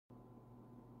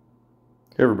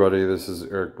Hey everybody, this is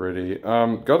Eric Brady.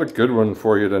 Got a good one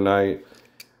for you tonight.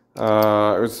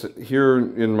 I was here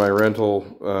in my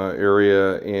rental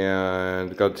area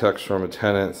and got a text from a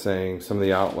tenant saying some of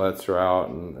the outlets are out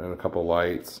and a couple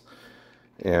lights.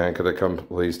 And could I come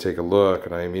please take a look?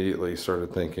 And I immediately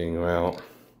started thinking, well,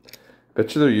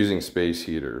 bet you they're using space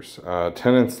heaters.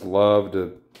 Tenants love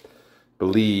to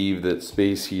believe that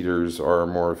space heaters are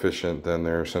more efficient than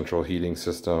their central heating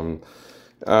system.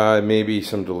 Maybe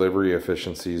some delivery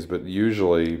efficiencies, but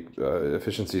usually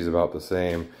efficiency is about the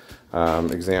same.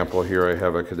 Example here, I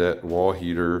have a Cadet wall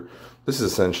heater. This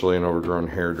is essentially an overgrown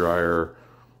hair dryer.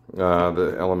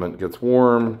 The element gets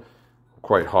warm,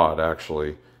 quite hot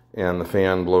actually, and the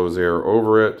fan blows air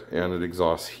over it and it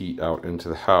exhausts heat out into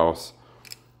the house.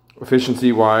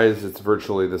 Efficiency wise, it's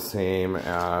virtually the same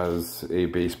as a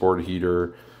baseboard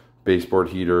heater. Baseboard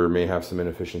heater may have some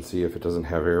inefficiency if it doesn't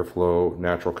have airflow,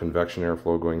 natural convection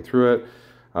airflow going through it.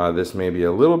 This may be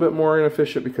a little bit more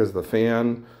inefficient because the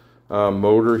fan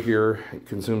motor here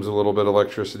consumes a little bit of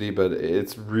electricity, but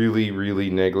it's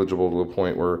really negligible to the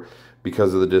point where,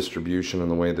 because of the distribution and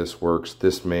the way this works,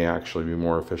 this may actually be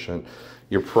more efficient.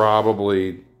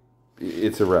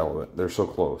 It's irrelevant. They're so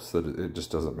close that it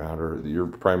just doesn't matter. Your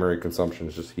primary consumption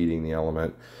is just heating the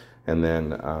element, and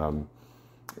then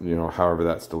however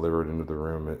that's delivered into the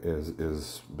room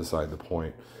is beside the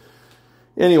point.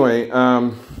 Anyway,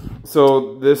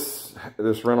 so this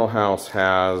rental house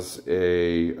has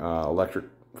a electric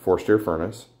forced air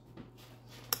furnace,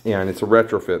 and it's a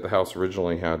retrofit. The house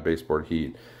originally had baseboard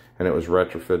heat, and it was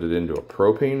retrofitted into a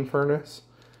propane furnace.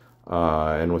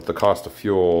 And with the cost of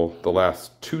fuel, the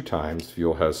last 2 times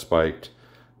fuel has spiked.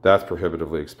 That's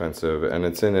prohibitively expensive, and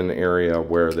it's in an area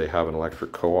where they have an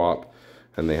electric co-op,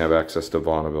 and they have access to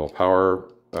Bonneville Power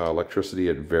electricity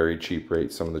at very cheap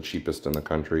rates, some of the cheapest in the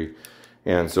country.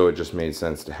 And so it just made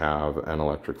sense to have an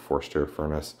electric forced air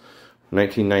furnace.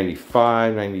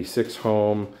 1995, 96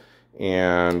 home,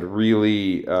 and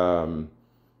really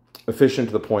efficient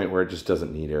to the point where it just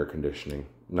doesn't need air conditioning.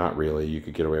 Not really. You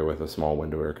could get away with a small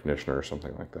window air conditioner or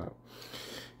something like that.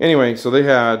 Anyway, so they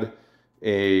had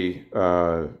a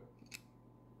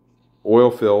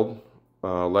oil-filled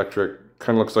electric,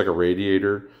 kind of looks like a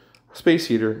radiator, space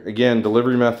heater. Again,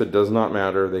 delivery method does not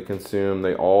matter.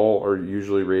 They all are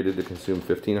usually rated to consume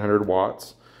 1500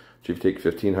 watts. So if you take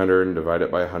 1500 and divide it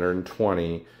by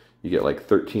 120, you get like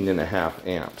 13.5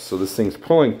 amps. So this thing's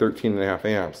pulling 13.5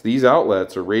 amps. These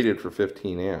outlets are rated for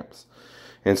 15 amps.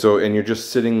 And you're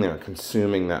just sitting there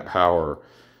consuming that power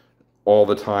all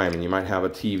the time, and you might have a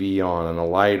TV on and a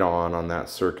light on that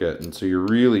circuit, and so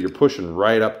you're pushing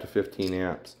right up to 15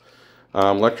 amps.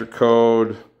 Electric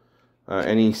code,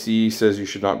 NEC says you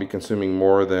should not be consuming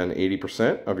more than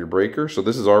 80% of your breaker. So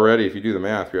this is already, if you do the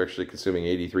math, you're actually consuming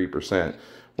 83%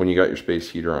 when you got your space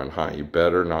heater on high. You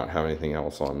better not have anything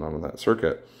else on that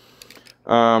circuit.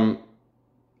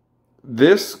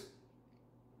 This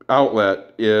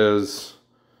outlet is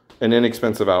an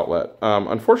inexpensive outlet.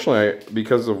 Unfortunately,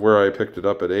 because of where I picked it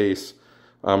up at Ace,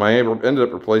 I ended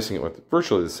up replacing it with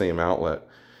virtually the same outlet.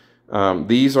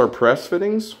 These are press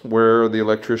fittings where the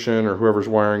electrician or whoever's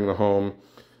wiring the home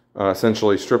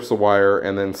essentially strips the wire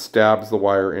and then stabs the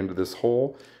wire into this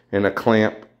hole, and a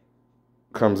clamp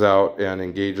comes out and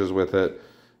engages with it,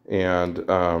 and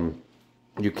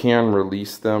you can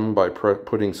release them by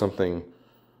putting something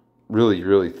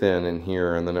really thin in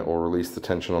here, and then it will release the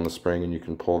tension on the spring and you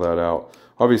can pull that out.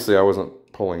 Obviously I wasn't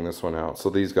pulling this one out, so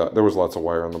there was lots of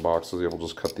wire in the box, so I was able to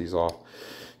just cut these off.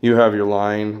 You have your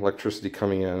line, electricity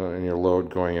coming in, and your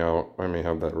load going out. I may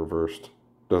have that reversed,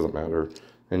 doesn't matter,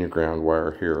 and your ground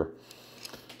wire here.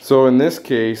 So in this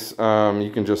case,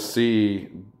 you can just see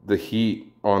the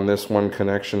heat on this one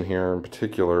connection here in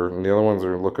particular, and the other ones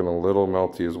are looking a little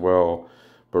melty as well,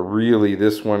 but really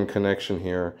this one connection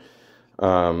here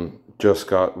just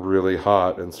got really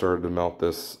hot and started to melt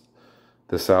this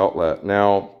outlet.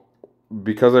 Now,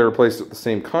 because I replaced it the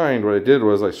same kind, what I did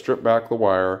was I stripped back the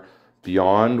wire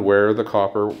beyond where the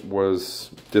copper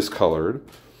was discolored,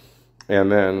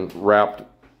 and then wrapped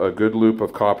a good loop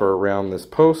of copper around this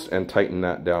post and tightened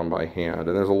that down by hand.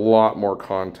 And there's a lot more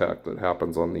contact that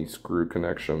happens on these screw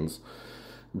connections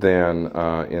than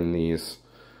in these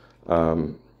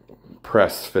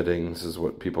press fittings, is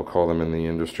what people call them in the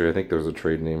industry. I think there's a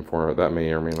trade name for it. That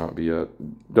may or may not be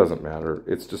it. Doesn't matter.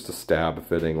 It's just a stab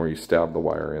fitting where you stab the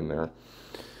wire in there.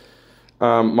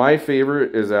 My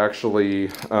favorite is actually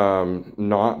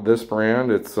not this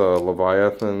brand. It's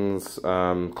Leviathan's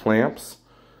clamps.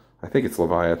 I think it's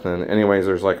Leviathan. Anyways,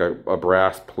 there's like a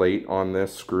brass plate on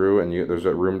this screw, and there's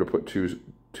a room to put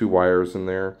two wires in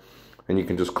there. and you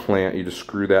can just clamp, you just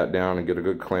screw that down and get a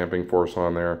good clamping force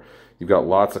on there. You've got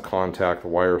lots of contact. The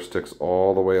wire sticks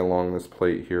all the way along this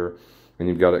plate here, and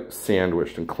you've got it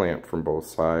sandwiched and clamped from both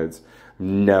sides.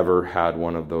 Never had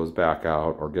one of those back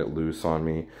out or get loose on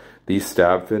me. These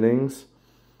stab fittings,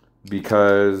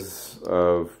 because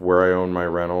of where I own my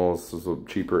rentals, this is a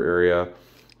cheaper area,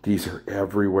 these are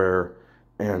everywhere,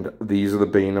 and these are the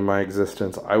bane of my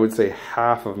existence. I would say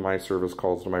half of my service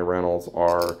calls to my rentals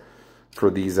are for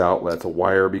these outlets, a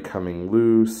wire becoming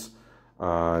loose,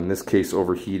 in this case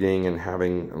overheating and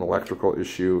having an electrical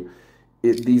issue.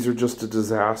 These are just a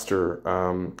disaster.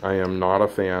 I am not a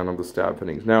fan of the stab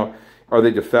fittings. Now, are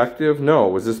they defective? No.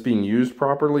 Was this being used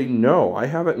properly? No. I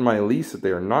have it in my lease that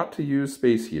they are not to use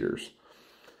space heaters,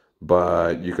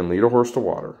 but you can lead a horse to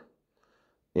water,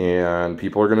 and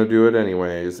people are going to do it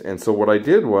anyways. And so what I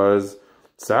did was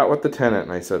sat with the tenant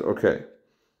and I said, okay,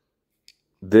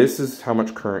 this is how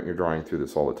much current you're drawing through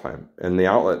this all the time. And the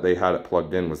outlet they had it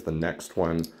plugged in was the next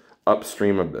one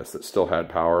upstream of this that still had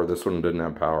power. This one didn't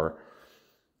have power.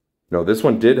 No, this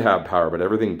one did have power, but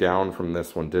everything down from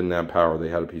this one didn't have power. They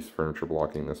had a piece of furniture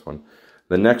blocking this one.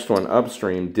 The next one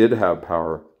upstream did have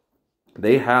power.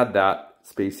 They had that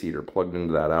space heater plugged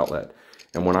into that outlet.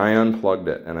 And when I unplugged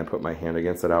it and I put my hand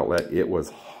against that outlet, it was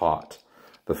hot.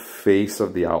 The face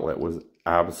of the outlet was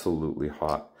absolutely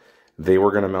hot. They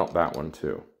were going to melt that one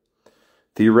too.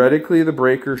 Theoretically, the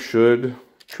breaker should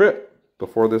trip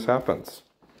before this happens.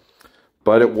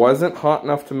 But it wasn't hot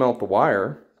enough to melt the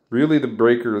wire. Really, the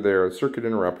breaker there, the circuit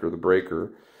interrupter, the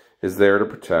breaker, is there to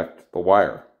protect the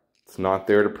wire. It's not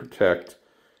there to protect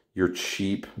your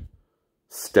cheap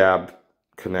stab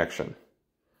connection.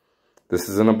 This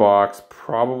is in a box,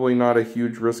 probably not a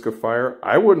huge risk of fire.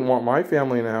 I wouldn't want my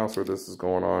family in a house where this is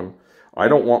going on. I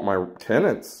don't want my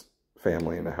tenants'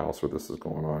 family in a house where this is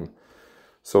going on.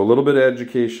 So a little bit of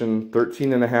education,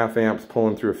 13.5 amps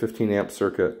pulling through a 15 amp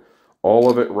circuit. All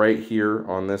of it right here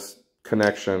on this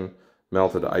connection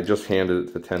melted. I just handed it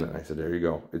to the tenant. I said, there you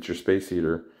go. It's your space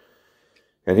heater.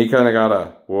 And he kind of got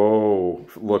a whoa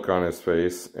look on his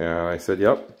face. And I said,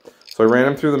 yep. So I ran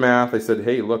him through the math. I said,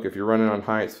 hey, look, if you're running on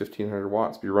high, it's 1500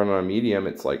 watts. If you're running on medium,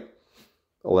 it's like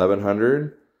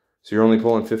 1100. So you're only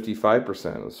pulling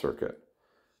 55% of the circuit.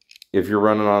 If you're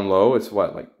running on low, it's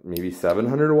what, like maybe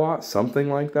 700 watts, something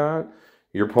like that.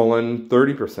 You're pulling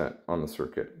 30% on the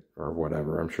circuit or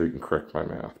whatever. I'm sure you can correct my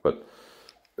math. But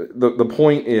the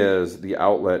point is, the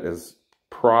outlet is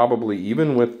probably,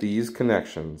 even with these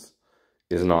connections,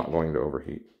 is not going to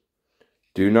overheat.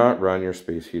 Do not run your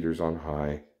space heaters on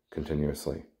high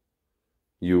continuously.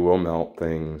 You will melt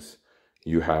things.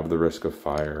 You have the risk of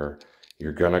fire.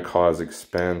 You're going to cause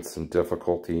expense and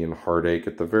difficulty and heartache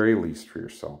at the very least for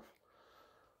yourself.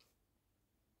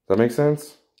 Does that make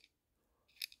sense?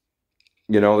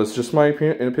 You know, that's just my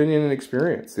opinion and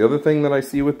experience. The other thing that I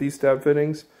see with these stab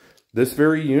fittings, this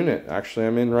very unit, actually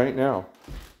I'm in right now,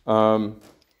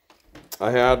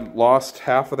 I had lost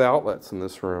half of the outlets in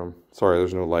this room. Sorry,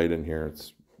 there's no light in here.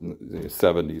 It's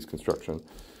 70s construction.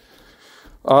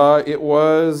 It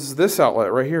was this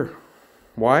outlet right here.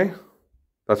 Why?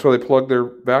 That's where they plug their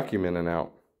vacuum in and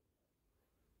out.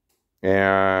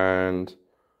 And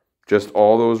just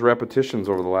all those repetitions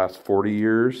over the last 40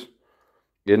 years,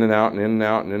 in and out and in and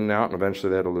out and in and out, and eventually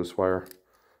they had a loose wire.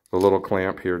 The little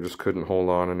clamp here just couldn't hold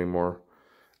on anymore.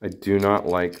 I do not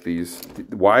like these.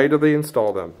 Why do they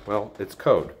install them? Well, it's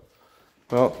code.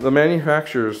 Well, the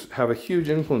manufacturers have a huge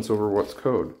influence over what's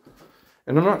code.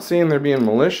 And I'm not saying they're being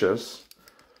malicious.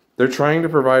 They're trying to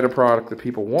provide a product that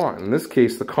people want. In this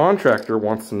case, the contractor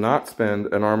wants to not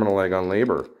spend an arm and a leg on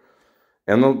labor.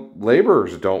 And the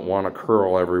laborers don't want to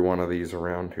curl every one of these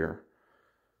around here.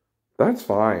 That's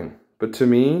fine. But to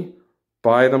me,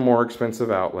 buy the more expensive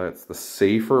outlets, the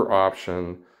safer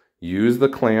option. Use the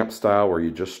clamp style where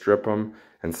you just strip them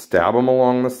and stab them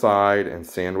along the side and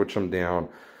sandwich them down.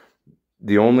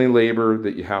 The only labor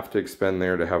that you have to expend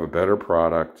there to have a better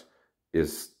product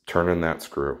is turning that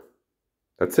screw.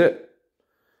 That's it.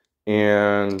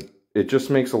 And it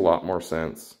just makes a lot more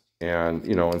sense. And,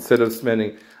 you know, instead of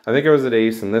spending, I think I was at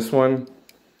Ace, and this one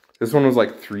was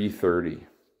like $330.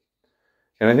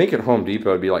 And I think at Home Depot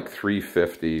it'd be like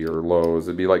 $350, or Lowe's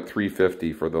it'd be like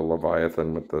 $350 for the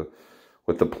Leviathan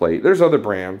with the plate. There's other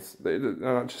brands,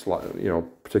 not just, you know,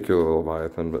 particular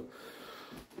Leviathan, but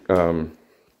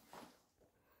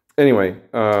anyway,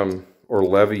 or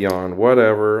Levion,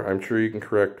 whatever. I'm sure you can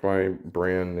correct my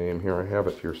brand name here. I have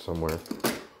it here somewhere.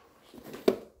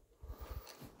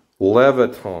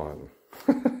 Leviton.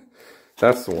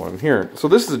 That's the one here. So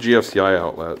this is a GFCI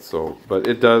outlet, so, but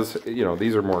it does, you know,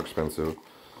 these are more expensive.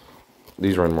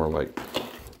 These run more like,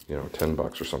 you know, $10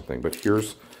 or something. But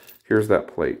here's Here's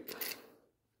that plate.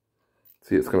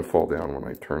 See, it's going to fall down when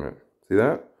I turn it. See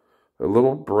that? A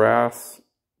little brass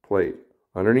plate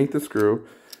underneath the screw.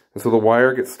 And so the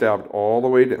wire gets stabbed all the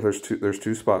way down. There's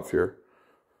two spots here.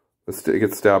 It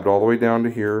gets stabbed all the way down to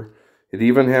here. It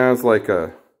even has like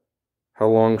a how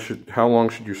long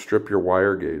should you strip your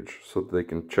wire gauge so that they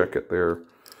can check it there.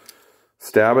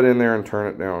 Stab it in there and turn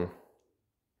it down.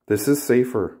 This is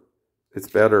safer. It's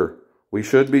better. We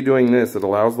should be doing this. It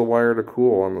allows the wire to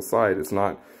cool on the side. It's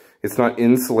not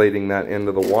insulating that end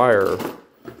of the wire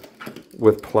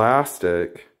with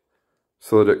plastic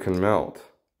so that it can melt.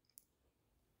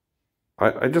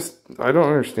 I don't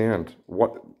understand.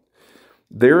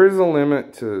 There is a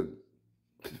limit to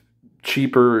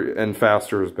cheaper and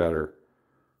faster is better.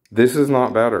 This is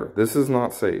not better. This is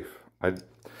not safe.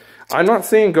 I'm not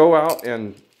saying go out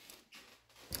and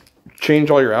change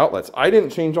all your outlets. I didn't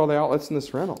change all the outlets in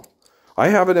this rental. I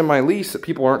have it in my lease that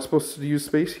people aren't supposed to use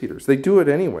space heaters. They do it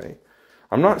anyway.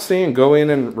 I'm not saying go in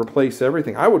and replace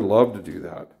everything. I would love to do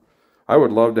that. I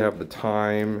would love to have the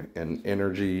time and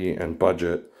energy and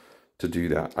budget to do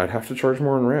that. I'd have to charge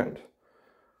more in rent.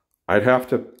 I'd have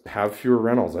to have fewer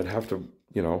rentals. I'd have to,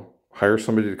 you know, hire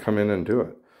somebody to come in and do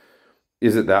it.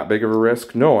 Is it that big of a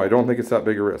risk? No, I don't think it's that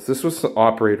big a risk. This was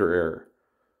operator error.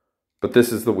 But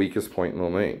this is the weakest point in the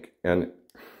link. And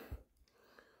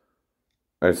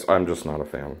I'm just not a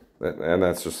fan. And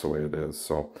that's just the way it is.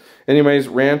 So anyways,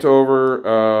 rant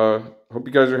over. Hope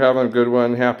you guys are having a good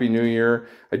one. Happy New Year.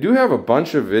 I do have a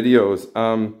bunch of videos.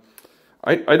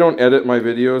 I don't edit my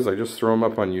videos. I just throw them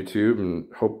up on YouTube and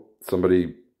hope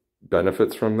somebody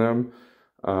benefits from them.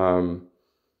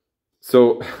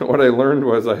 So what I learned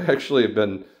was I've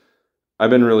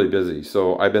been really busy.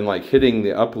 So I've been like hitting the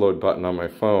upload button on my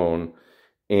phone,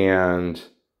 and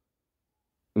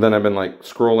then I've been like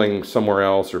scrolling somewhere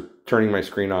else or turning my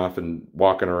screen off and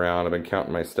walking around. I've been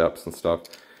counting my steps and stuff.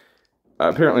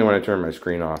 Apparently when I turn my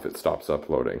screen off, it stops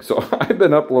uploading. So I've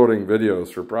been uploading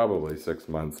videos for probably 6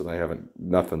 months and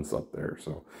nothing's up there.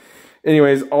 So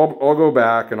anyways, I'll go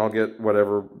back and I'll get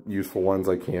whatever useful ones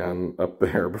I can up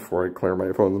there before I clear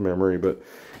my phone's memory. But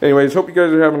anyways, hope you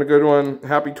guys are having a good one.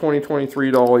 Happy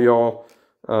 2023 to all y'all.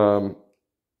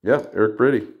 Yeah, Eric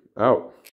Briddy, out.